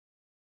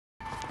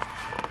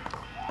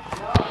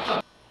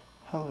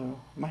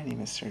Hello, my name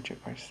is Sergio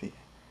Garcia,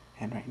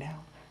 and right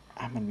now,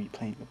 I'm going to be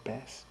playing the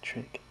best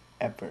trick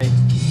ever.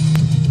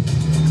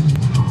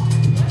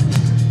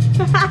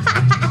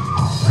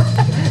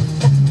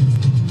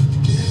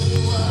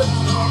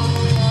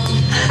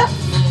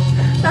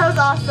 That was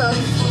awesome.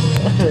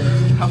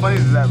 How funny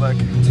does that look?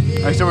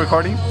 Are you still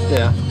recording?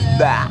 Yeah.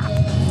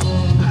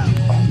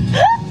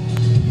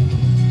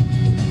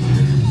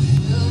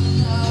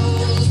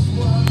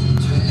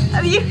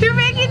 You're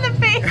making the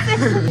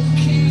faces.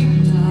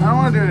 I don't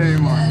want to do it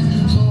anymore.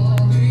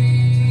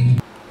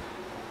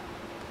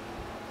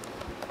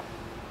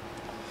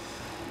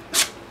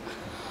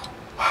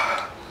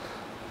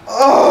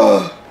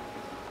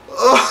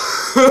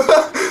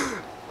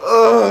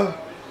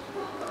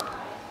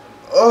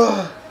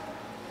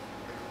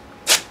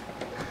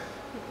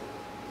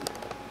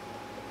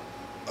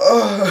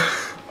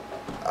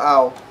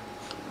 Ow.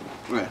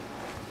 Okay.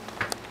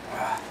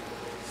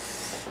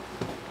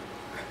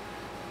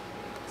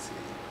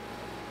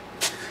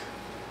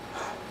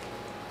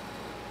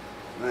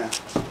 Man,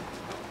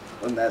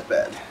 wasn't that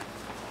bad.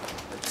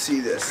 Let's see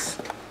this.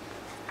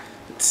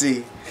 Let's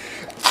see.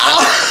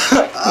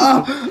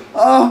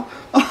 Oh.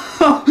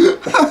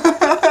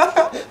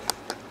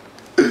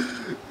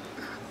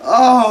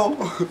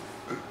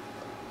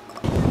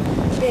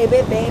 Baby.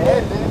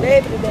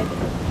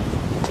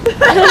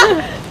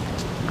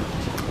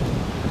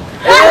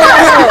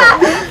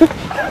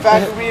 If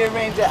I could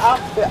rearrange the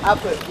outfit, I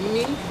put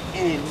me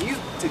and you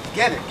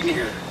together. Give me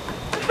here.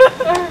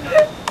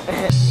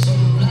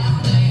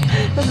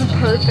 This is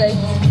perfect.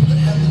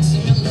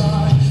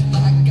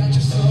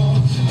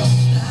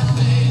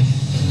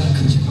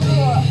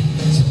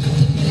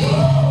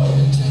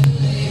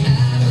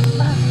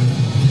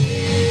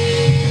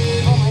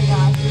 Oh my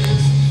gosh.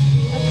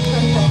 That's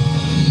perfect.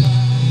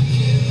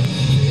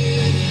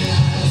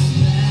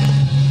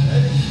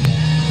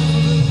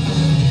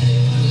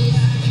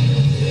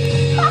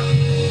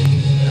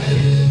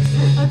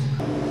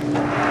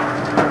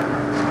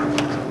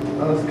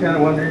 I was kind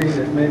of wondering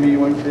if maybe you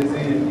weren't busy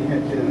and you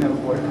didn't have a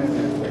boyfriend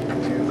and like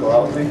you go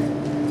out with me.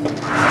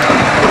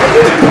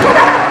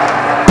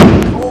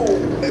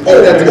 Oh,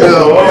 that's a go.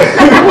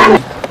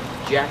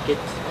 Jacket.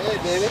 Hey,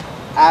 baby.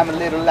 I'm a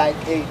little like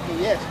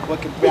APS,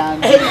 working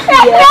brown.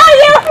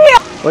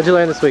 What'd you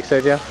learn this week,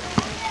 Sergio?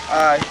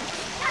 I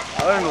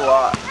learned a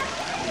lot.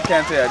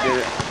 Can't say I did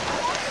it.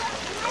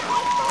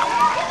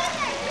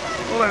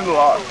 I learned a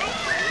lot.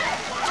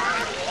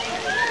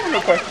 No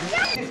question.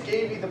 He just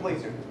gave me the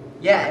blazer.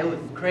 Yeah, it was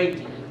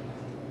crazy.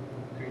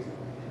 Crazy.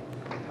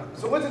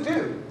 So what's it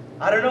do?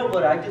 I don't know,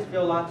 but I just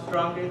feel a lot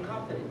stronger and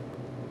confident.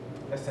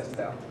 Let's test it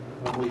out.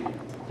 I'll believe you.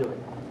 Do it.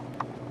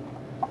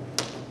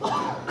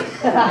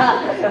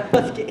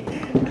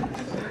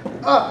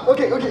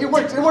 Okay, it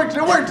works. That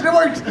was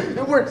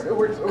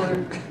gay.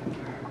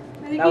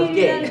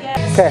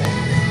 Okay.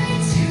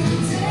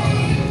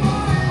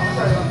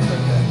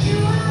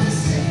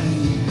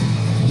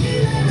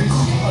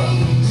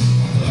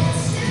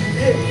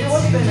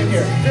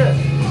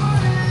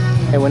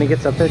 Hey, when he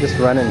gets up there, just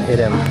run and hit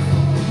him.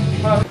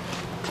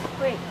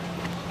 Wait.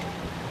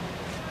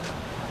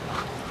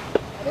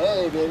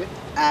 Hey, baby.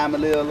 I'm a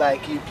little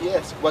like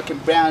UPS. What can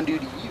Brown do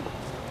to you?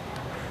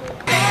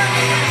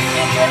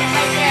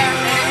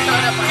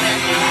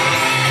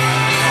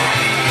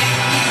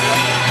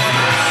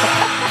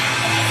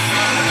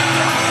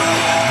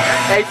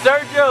 Hey,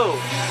 Sergio!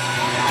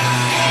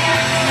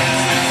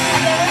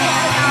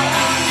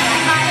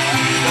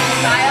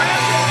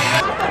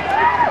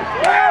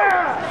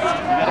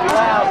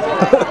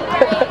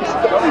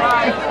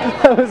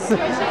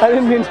 I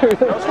didn't mean to.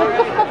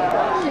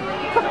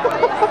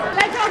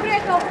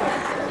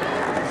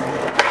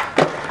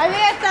 I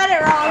think I said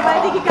it wrong, but I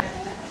think you got.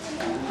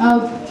 Oh,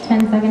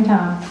 10-second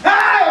time.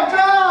 Hey,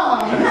 Tom!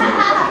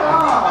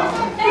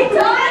 Hey,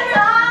 Tom!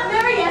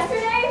 Remember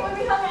yesterday when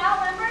we hung out?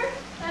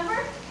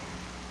 Remember?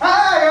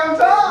 Hi, I'm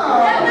Tom!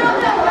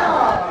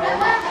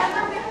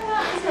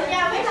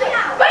 Yeah, we hung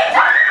out. Wait,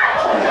 Tom!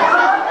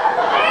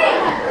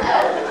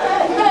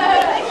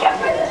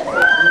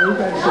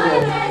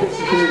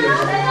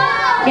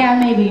 Yeah,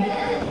 maybe.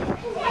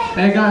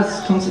 Hey guys,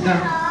 come sit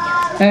down.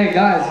 Hey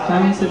guys,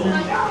 come sit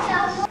down.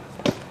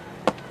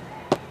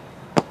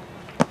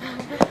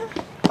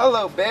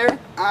 Hello, Bear.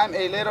 I'm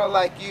a little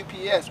like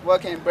UPS.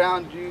 What can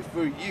Brown do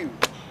for you?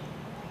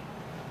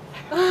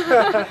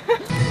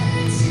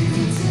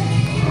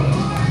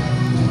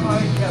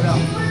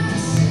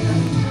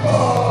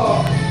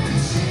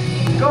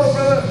 Go,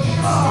 brother!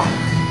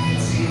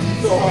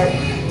 So hard.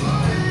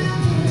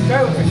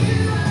 Stay with me.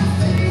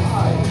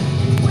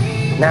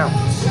 Now.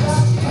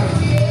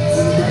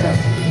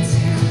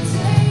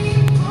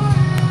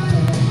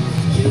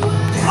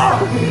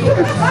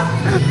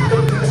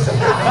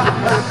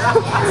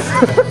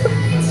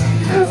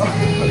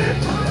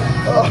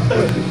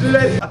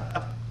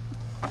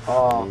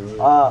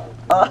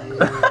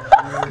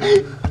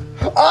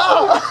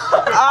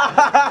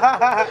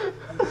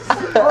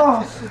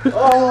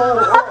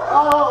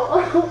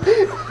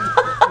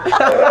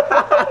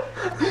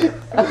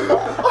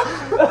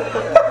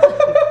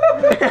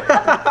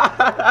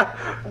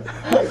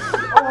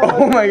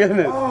 Oh my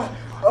goodness.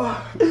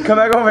 Come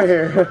back over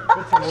here.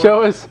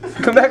 Show us.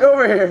 Come back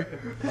over here.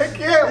 I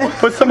can't.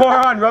 Put some more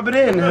on. Rub it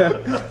in.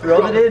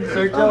 Rub it in,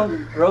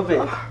 Sergio. Rub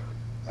it.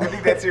 I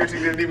think that seriously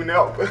didn't even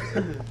help.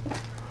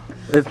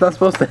 It's not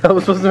supposed to help.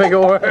 It's supposed to make it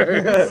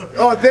worse.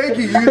 Oh, thank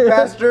you, you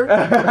bastard.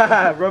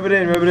 Rub it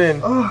in. Rub it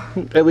in.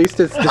 At least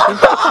it's.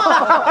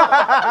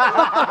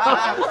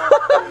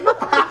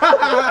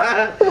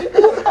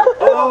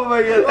 Oh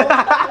my god.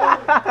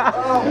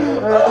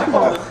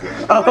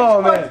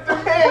 Oh man.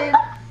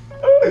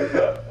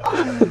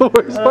 The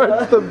worst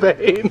part's the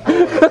bane.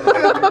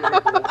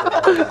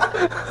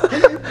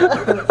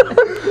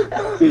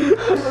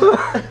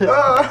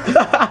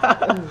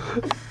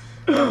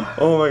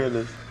 Oh my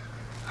goodness.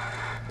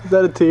 Is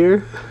that a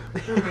tear?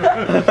 You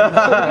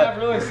have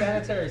really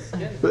sanitary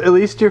skin. At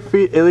least your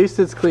feet. At least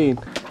it's clean.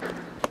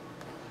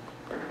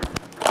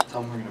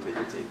 Tell them we're gonna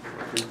videotape.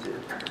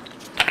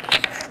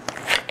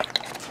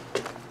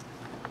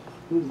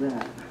 Who's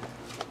that?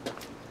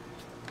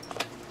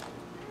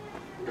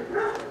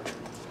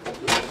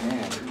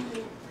 Man.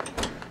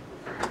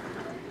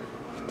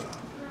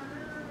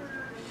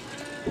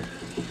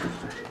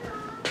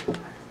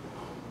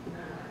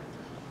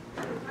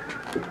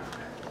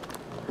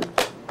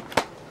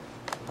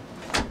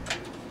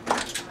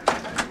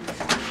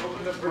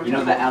 You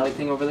know the alley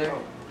thing over there?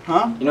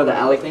 Huh? You know the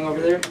alley thing over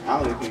there?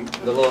 Alley thing.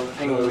 The little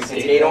thing with the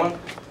skate on?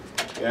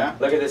 Yeah?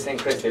 Look at this thing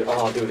Chris did.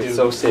 Oh, dude, it's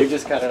so sick. We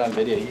just got it on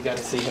video. You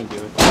gotta see him do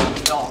it.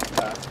 No.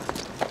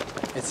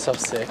 It's so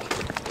sick.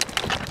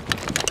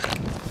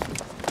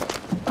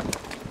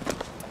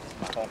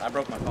 My phone. I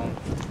broke my phone.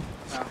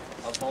 No,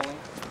 I was bowling.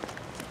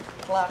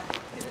 Clap.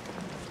 Get it.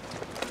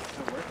 Does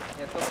it work?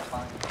 Yeah, it's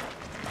fine.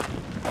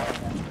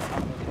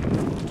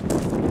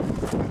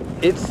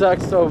 It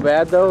sucks so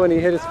bad though when he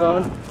hit his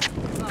phone.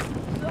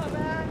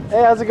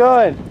 Hey, how's it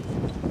going?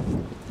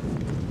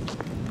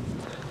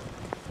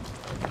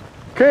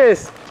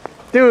 Chris,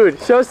 dude,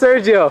 show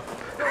Sergio.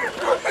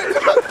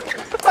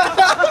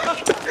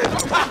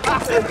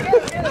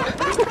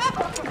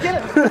 Get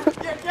it!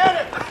 Get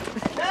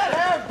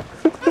him!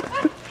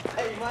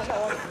 Hey, you might not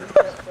want to do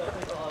that stuff.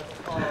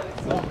 Oh,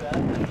 it's so bad.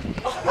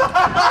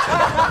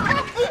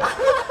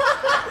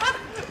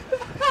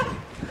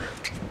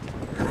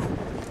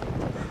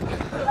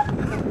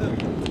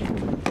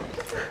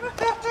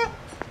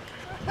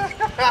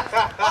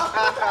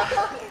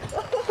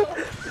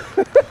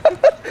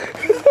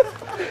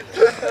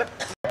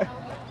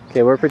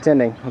 Okay, we're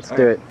pretending. Let's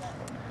do it.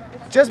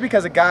 Just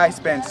because a guy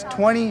spends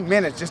 20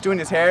 minutes just doing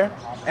his hair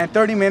and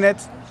 30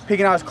 minutes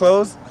picking out his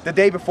clothes the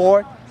day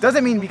before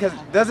doesn't mean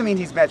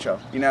he's Metro,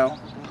 you know?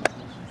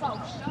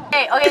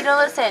 Okay, now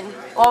listen.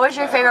 What was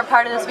your favorite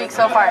part of this week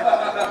so far?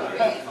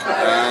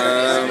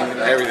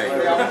 Everything.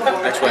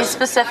 Next Be question.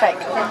 specific.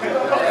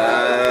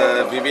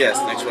 BBS.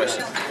 Next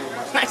question.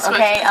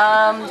 Okay,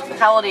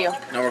 how old are you?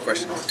 No more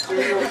questions.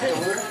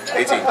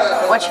 18.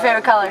 What's your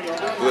favorite color?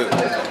 Blue.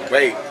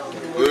 Wait.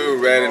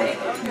 Blue, red,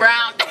 and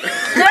Brown.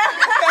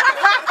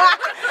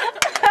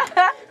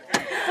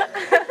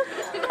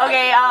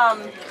 Okay,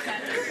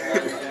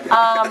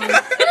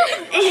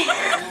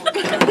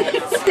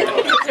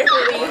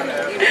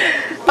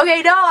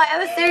 okay, no, I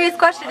have a serious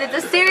question. It's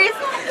a serious.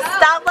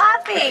 Stop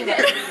laughing.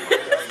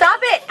 Stop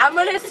it. I'm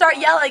gonna start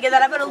yelling and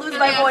then I'm gonna lose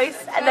my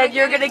voice and then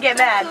you're gonna get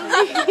mad.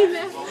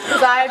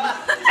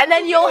 And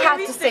then you'll have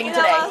to sing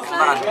today.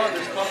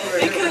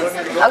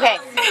 Okay,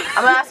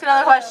 I'm gonna ask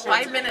another question.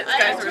 5 minutes,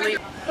 guys. We're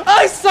leaving.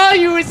 I saw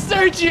you with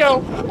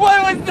Sergio.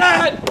 What was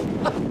that?